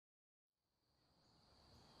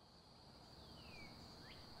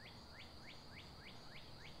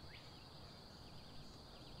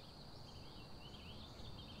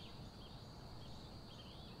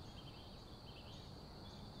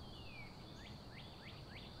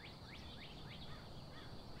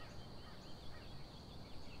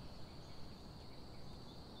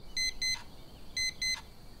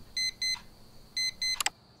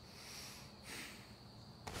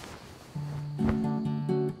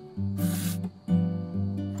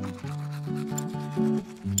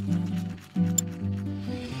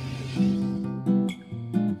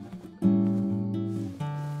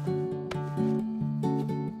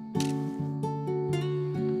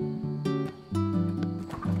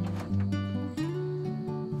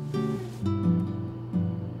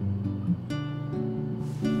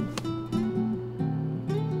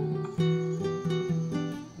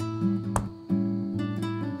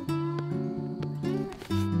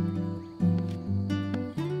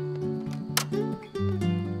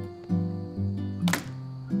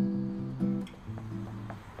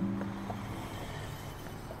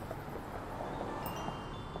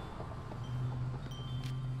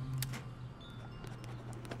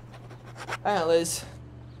Hi, Liz.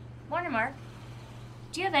 Morning, Mark.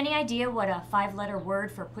 Do you have any idea what a 5-letter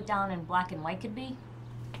word for put down in black and white could be?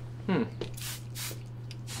 I'm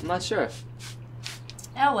not sure.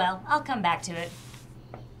 Oh well, I'll come back to it.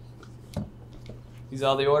 These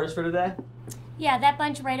all the orders for today? Yeah, that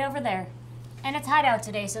bunch right over there. And it's hot out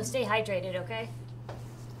today, so stay hydrated, okay?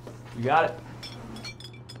 You got it.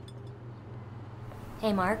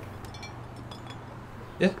 Hey, Mark.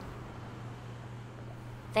 Yeah.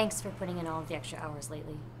 Thanks for putting in all of the extra hours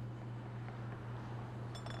lately.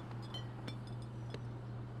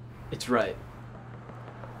 It's right.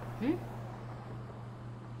 Hmm?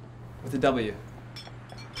 With a W.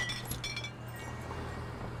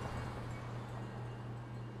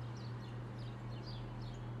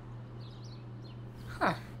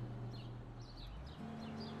 Huh.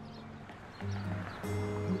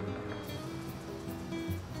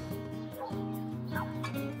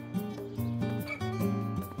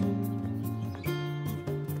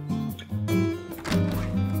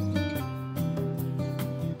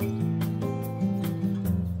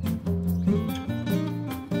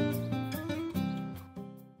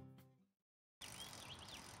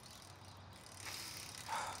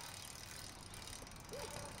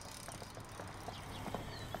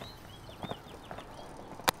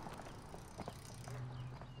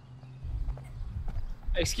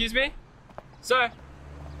 Excuse me? Sir?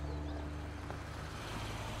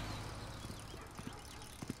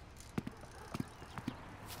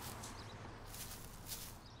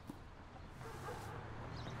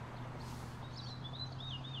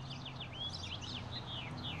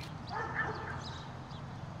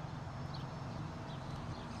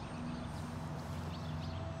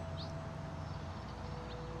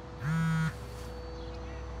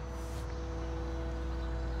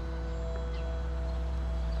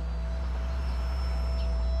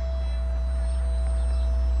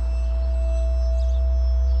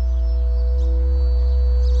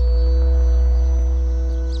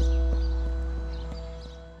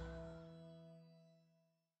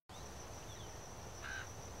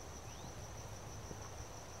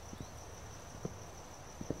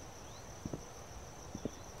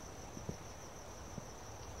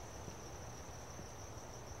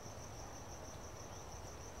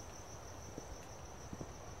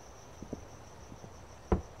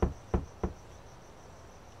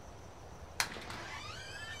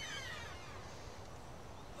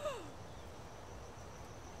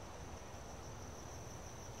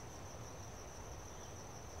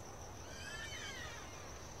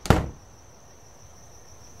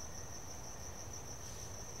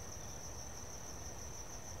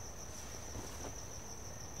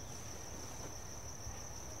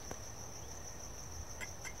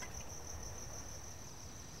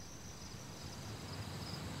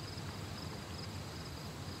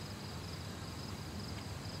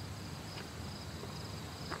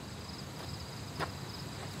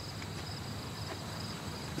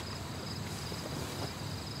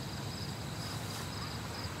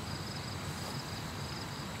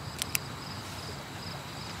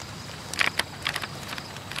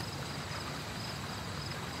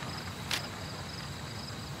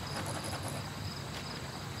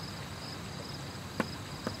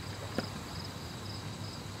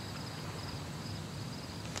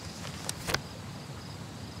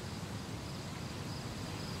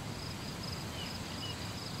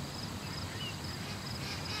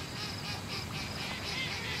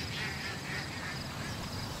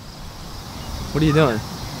 What are you doing?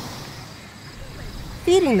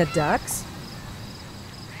 Feeding the ducks.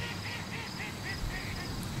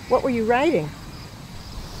 What were you writing?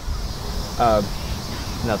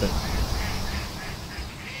 Nothing.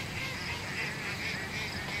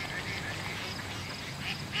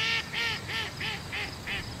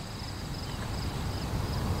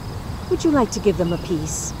 Would you like to give them a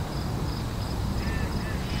piece?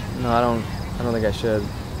 No, I don't think I should.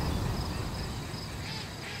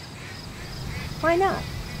 Why not?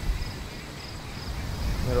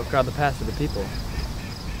 It'll crowd the path for the people.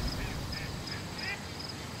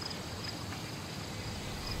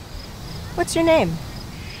 What's your name?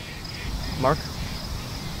 Mark?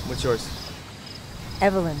 What's yours?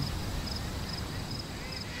 Evelyn.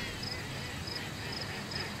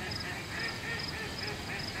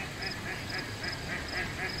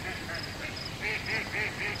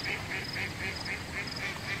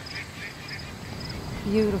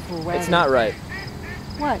 Beautiful weather. It's not right.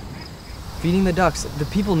 What? Feeding the ducks. The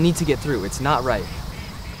people need to get through. It's not right.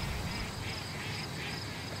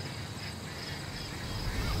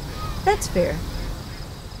 That's fair.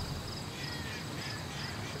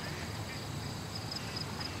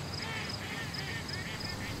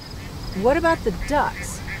 What about the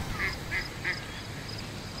ducks?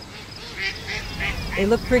 They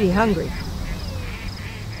look pretty hungry.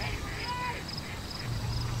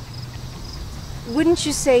 Wouldn't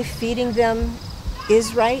you say feeding them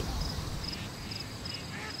is right?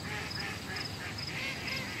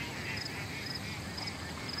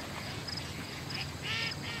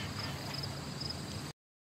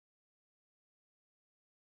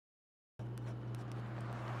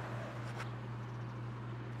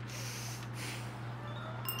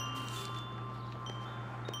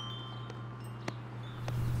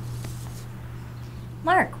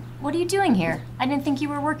 Mark, what are you doing here? I didn't think you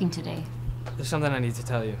were working today. There's something I need to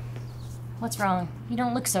tell you. What's wrong? You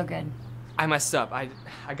don't look so good. I messed up. I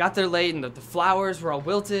got there late and the flowers were all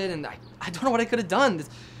wilted and I don't know what I could have done. There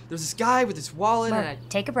was this guy with his wallet Mark, and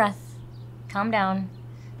take a breath. Calm down.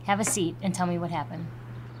 Have a seat and tell me what happened.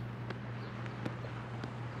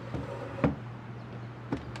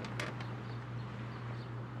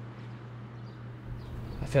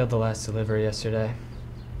 I failed the last delivery yesterday.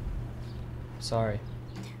 Sorry.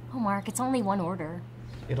 Oh, Mark, it's only one order.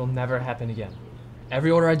 It'll never happen again.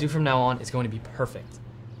 Every order I do from now on is going to be perfect.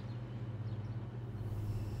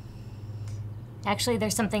 Actually,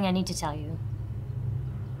 there's something I need to tell you.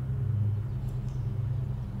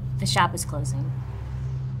 The shop is closing.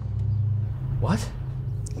 What?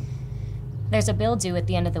 There's a bill due at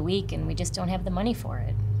the end of the week, and we just don't have the money for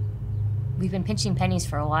it. We've been pinching pennies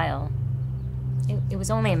for a while. It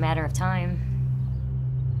was only a matter of time.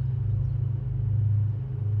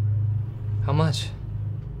 How much?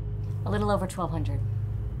 A little over $1,200.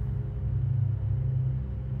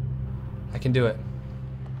 I can do it.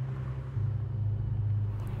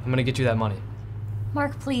 I'm gonna get you that money.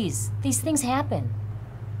 Mark, please. These things happen.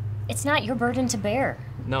 It's not your burden to bear.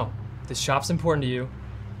 No, this shop's important to you.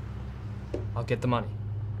 I'll get the money.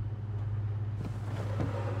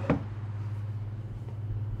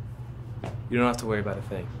 You don't have to worry about a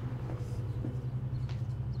thing.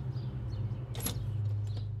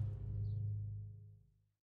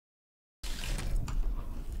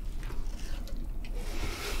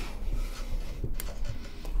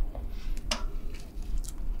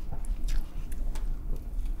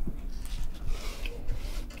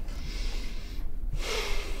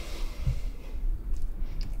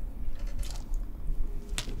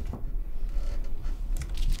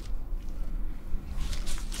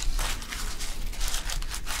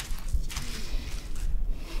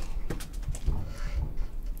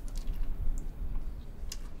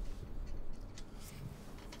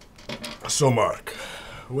 So, Mark,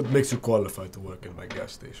 what makes you qualified to work in my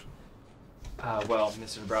gas station? Well,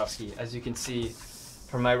 Mr. Dabrowski, as you can see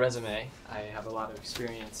from my resume, I have a lot of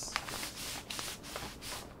experience.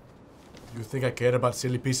 You think I care about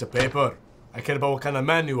silly piece of paper? I care about what kind of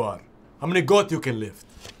man you are. How many goat you can lift?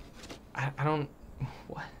 I don't...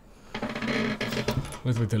 What?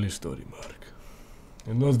 Let me tell you a story, Mark.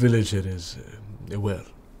 In North Village there is a well.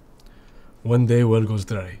 One day well goes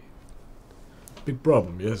dry. Big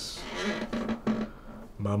problem, yes?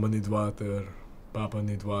 Mama need water, Papa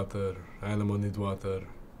need water, animal need water,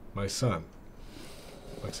 my son,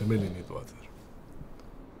 Maximilian need water.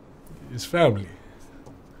 His family.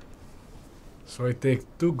 So I take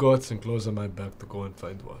 2 goats and close on my back to go and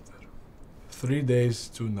find water. 3 days,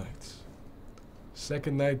 2 nights.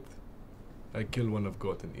 Second night, I kill one of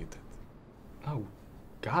goat and eat it. Oh,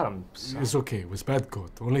 God, I'm sorry. It's okay, it was bad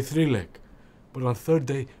goat, only 3 leg. But on third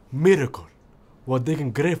day, miracle. While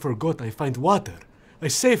digging grave for goat, I find water. I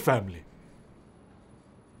save family.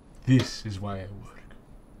 This is why I work.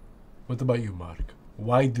 What about you, Mark?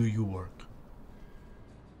 Why do you work?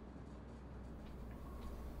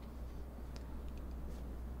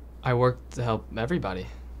 I work to help everybody.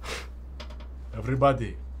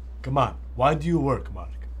 Everybody, come on. Why do you work, Mark?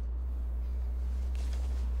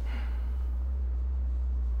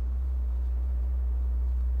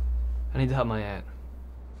 I need to help my aunt.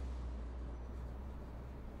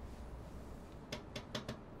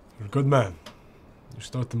 You're a good man. You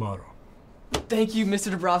start tomorrow. Thank you,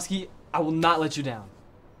 Mr. Dabrowski. I will not let you down.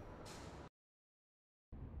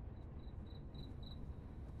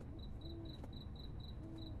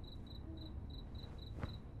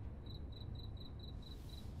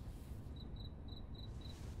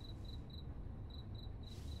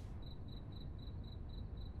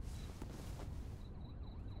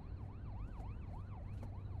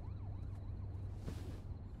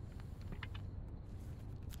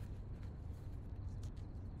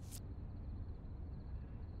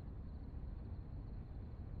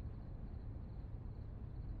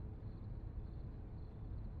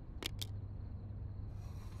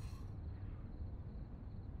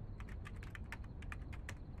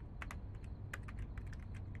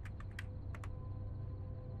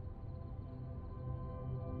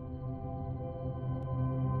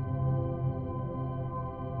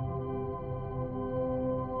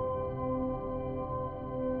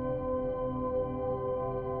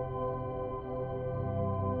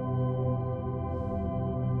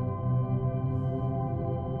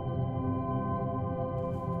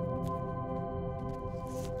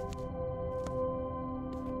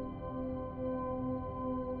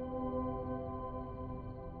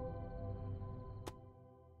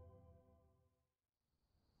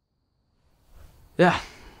 Yeah,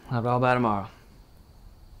 I'll have it all by tomorrow.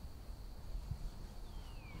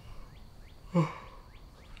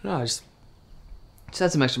 No, I just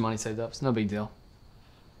had some extra money saved up. It's no big deal.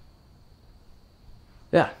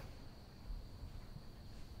 Yeah.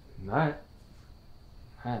 All right.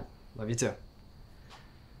 All right. Love you too.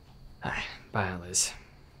 All right. Bye, Liz.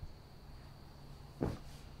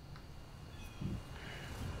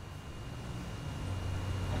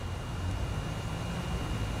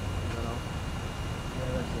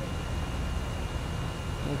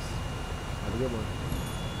 Thanks. Have a good one.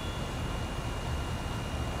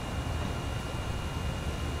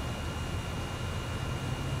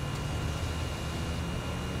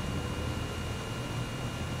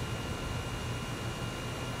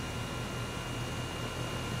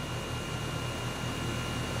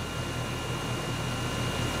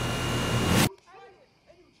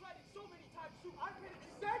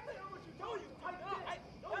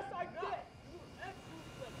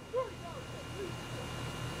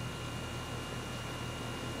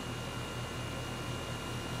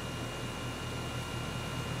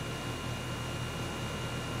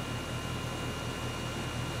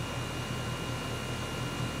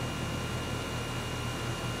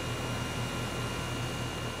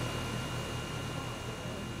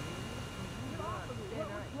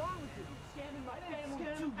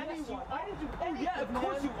 Of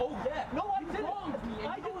course you. Oh yeah. No, I didn't.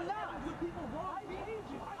 I did not.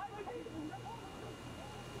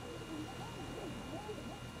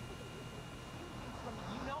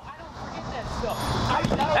 You know, I don't forget that stuff.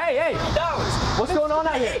 Hey, what's going on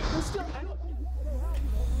out here?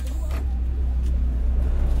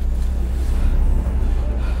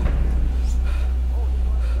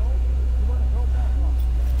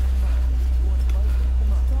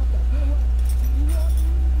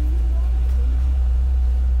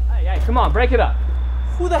 Come on, break it up.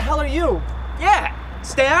 Who the hell are you? Yeah,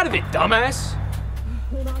 stay out of it, dumbass.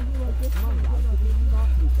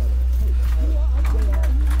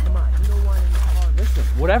 Listen,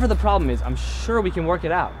 whatever the problem is, I'm sure we can work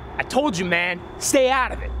it out. I told you, man, stay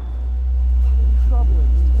out of it.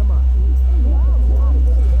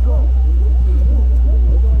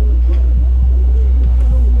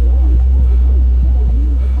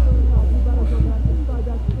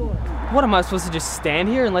 What, am I supposed to just stand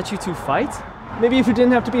here and let you two fight? Maybe if you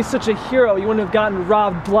didn't have to be such a hero, you wouldn't have gotten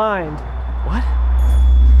robbed blind. What?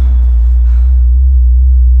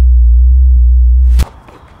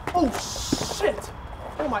 Oh, shit!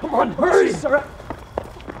 Oh my... Come on, hurry! Sir.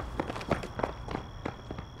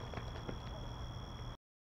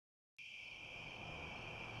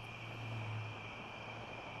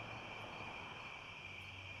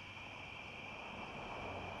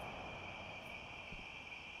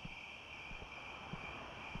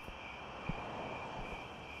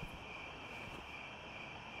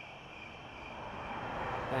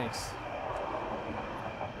 Thanks.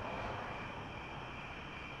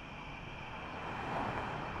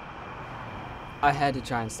 I had to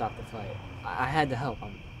try and stop the fight. I had to help.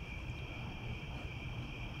 I'm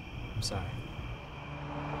sorry.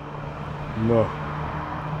 No.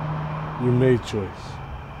 You made choice.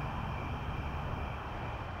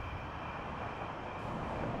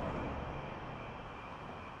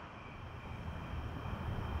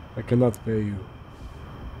 I cannot pay you.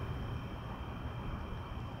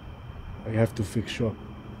 I have to fix shop.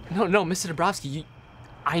 No, Mr. Dabrowski,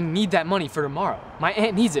 I need that money for tomorrow. My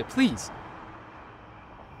aunt needs it, please.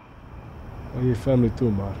 I'm your family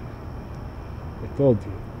too, Mark. I told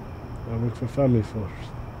you. I work for family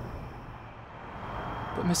first.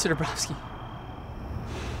 But Mr. Dabrowski...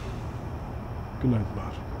 Good night,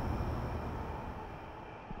 Mark.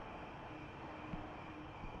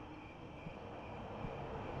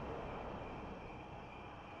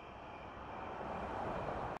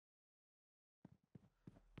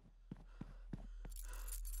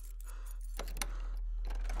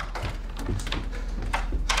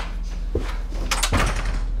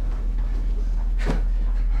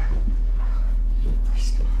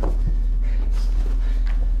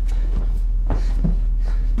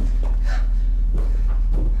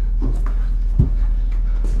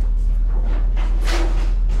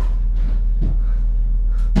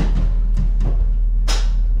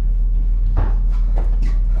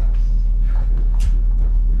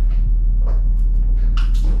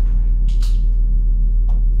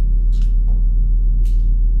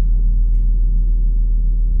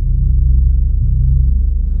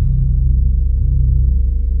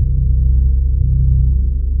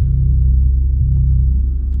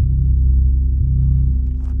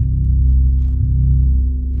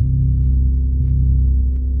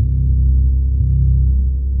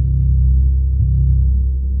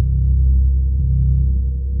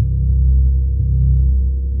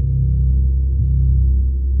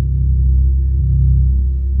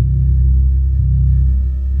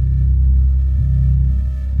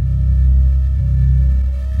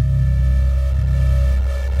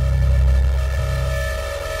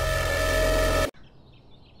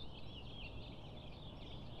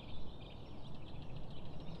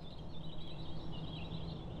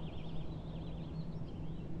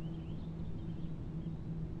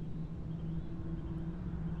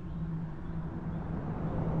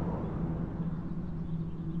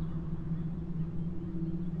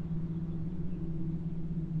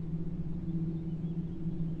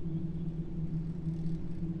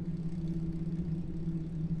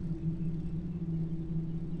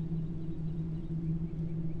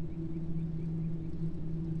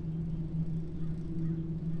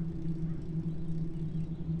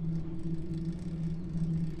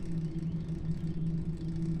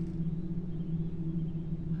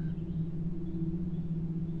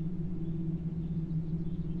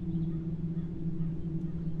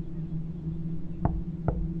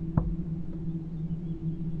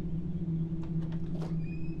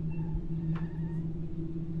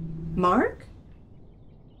 Mark?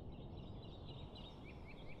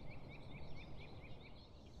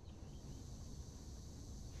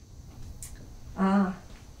 Ah,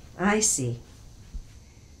 I see.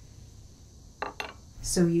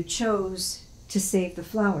 So you chose to save the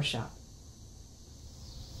flower shop?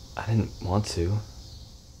 I didn't want to.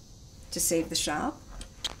 To save the shop?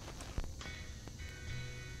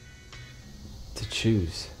 To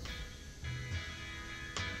choose.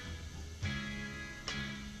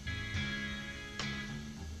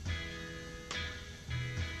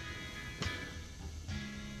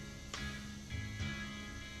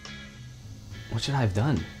 What should I have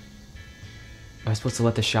done? Am I supposed to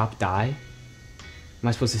let the shop die? Am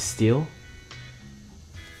I supposed to steal?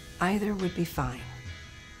 Either would be fine.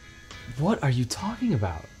 What are you talking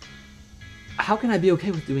about? How can I be okay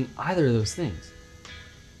with doing either of those things?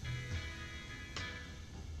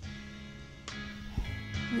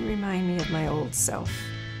 You remind me of my old self.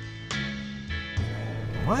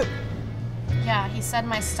 What? Yeah, he said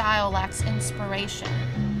my style lacks inspiration.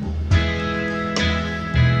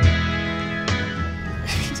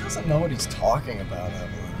 He doesn't know what he's talking about,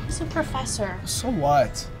 Evelyn. He's a professor. So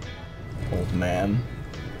what? Old man.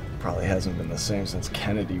 Probably hasn't been the same since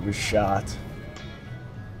Kennedy was shot.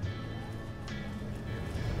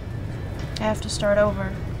 I have to start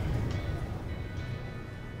over.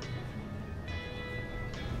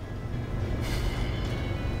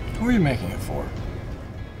 Who are you making it for?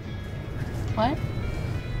 What?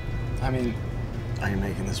 I mean, are you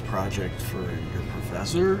making this project for your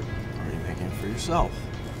professor, or are you making it for yourself?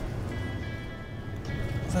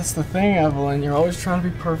 That's the thing, Evelyn. You're always trying to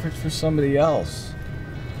be perfect for somebody else.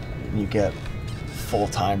 You get a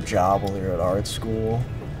full-time job while you're at art school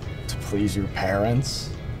to please your parents.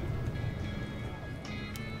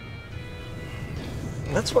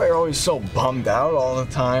 That's why you're always so bummed out all the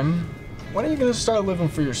time. When are you gonna start living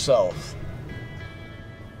for yourself?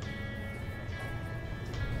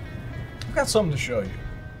 I've got something to show you.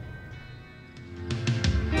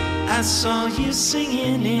 I saw you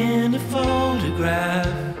singing in a photograph,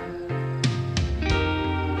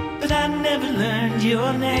 but I never learned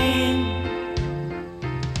your name.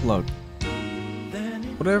 Look,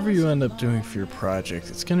 whatever you end up doing for your project,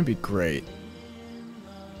 it's gonna be great.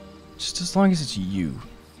 Just as long as it's you,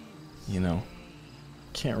 you know?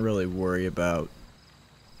 Can't really worry about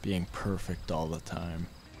being perfect all the time.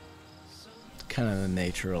 It's kind of the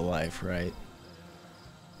nature of life, right?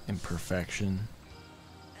 Imperfection.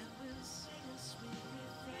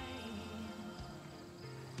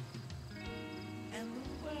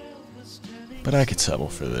 But I could settle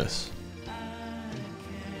for this.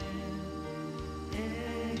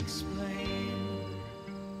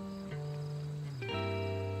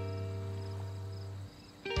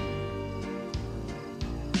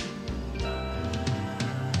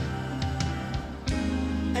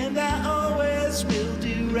 And I always will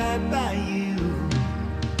do right by you.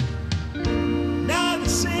 Not a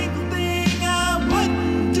single thing I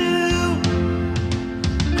wouldn't do.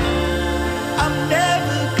 I'm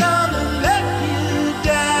never gonna let you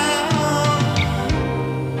down.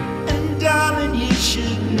 And darling, you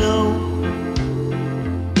should know,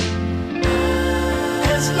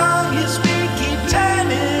 as long as we keep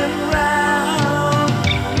turning around,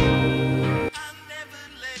 I'll never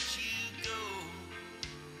let you go.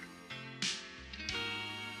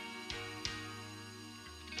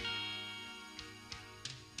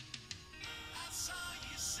 I saw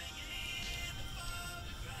you singing in a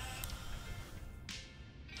photograph,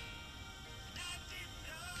 and I didn't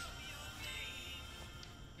know your name.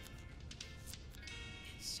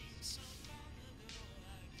 It seems so long ago,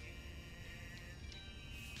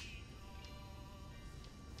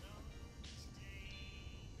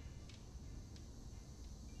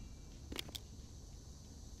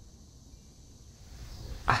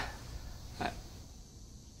 I can't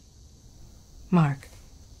Mark.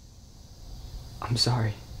 I'm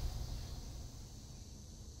sorry.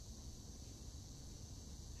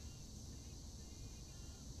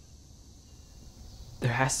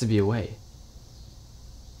 There has to be a way.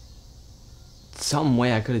 Some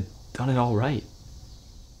way I could have done it all right.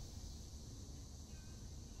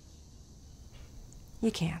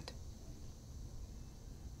 You can't.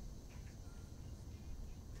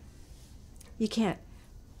 You can't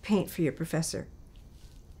paint for your professor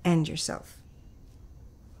and yourself.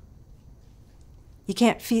 You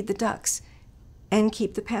can't feed the ducks and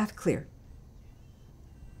keep the path clear.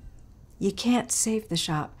 You can't save the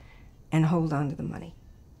shop and hold on to the money.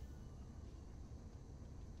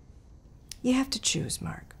 You have to choose,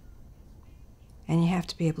 Mark. And you have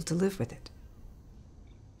to be able to live with it.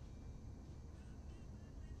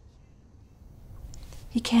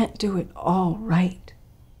 He can't do it all right.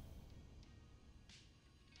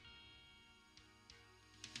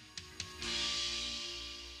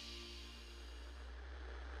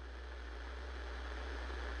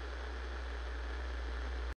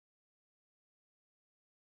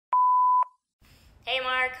 Hey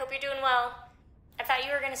Mark, hope you're doing well. I thought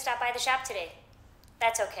you were going to stop by the shop today.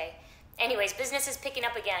 That's okay. Anyways, business is picking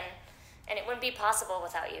up again, and it wouldn't be possible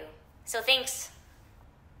without you. So thanks.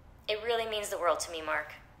 It really means the world to me,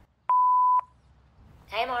 Mark.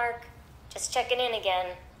 Hi Mark, just checking in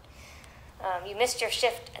again. You missed your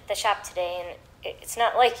shift at the shop today, and it's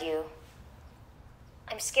not like you.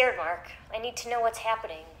 I'm scared, Mark. I need to know what's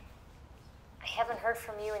happening. I haven't heard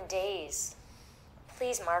from you in days.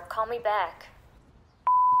 Please, Mark, call me back.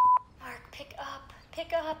 Mark, pick up.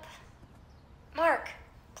 Pick up. Mark,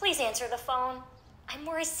 please answer the phone. I'm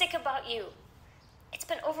worried sick about you. It's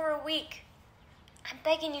been over a week. I'm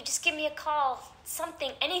begging you, just give me a call.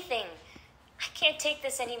 Something, anything. I can't take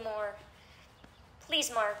this anymore.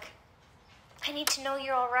 Please, Mark. I need to know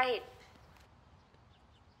you're all right.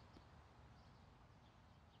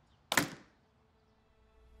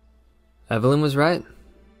 Evelyn was right.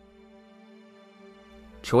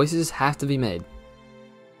 Choices have to be made.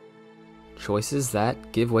 Choices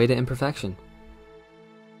that give way to imperfection.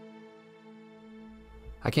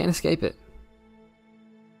 I can't escape it.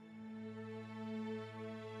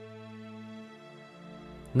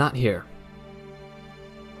 Not here.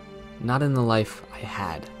 Not in the life I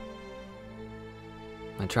had.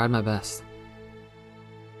 I tried my best.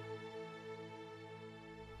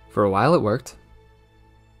 For a while it worked,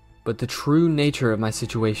 but the true nature of my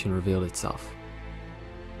situation revealed itself.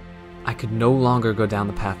 I could no longer go down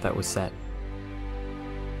the path that was set.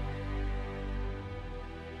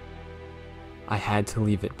 I had to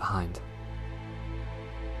leave it behind.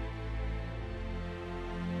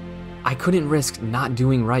 I couldn't risk not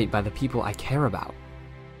doing right by the people I care about.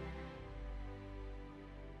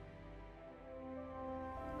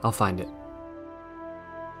 I'll find it.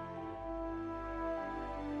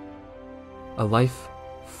 A life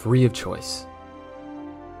free of choice.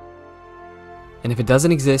 And if it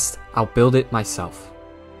doesn't exist, I'll build it myself.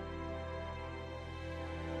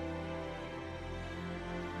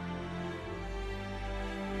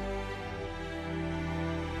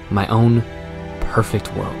 My own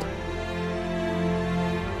perfect world.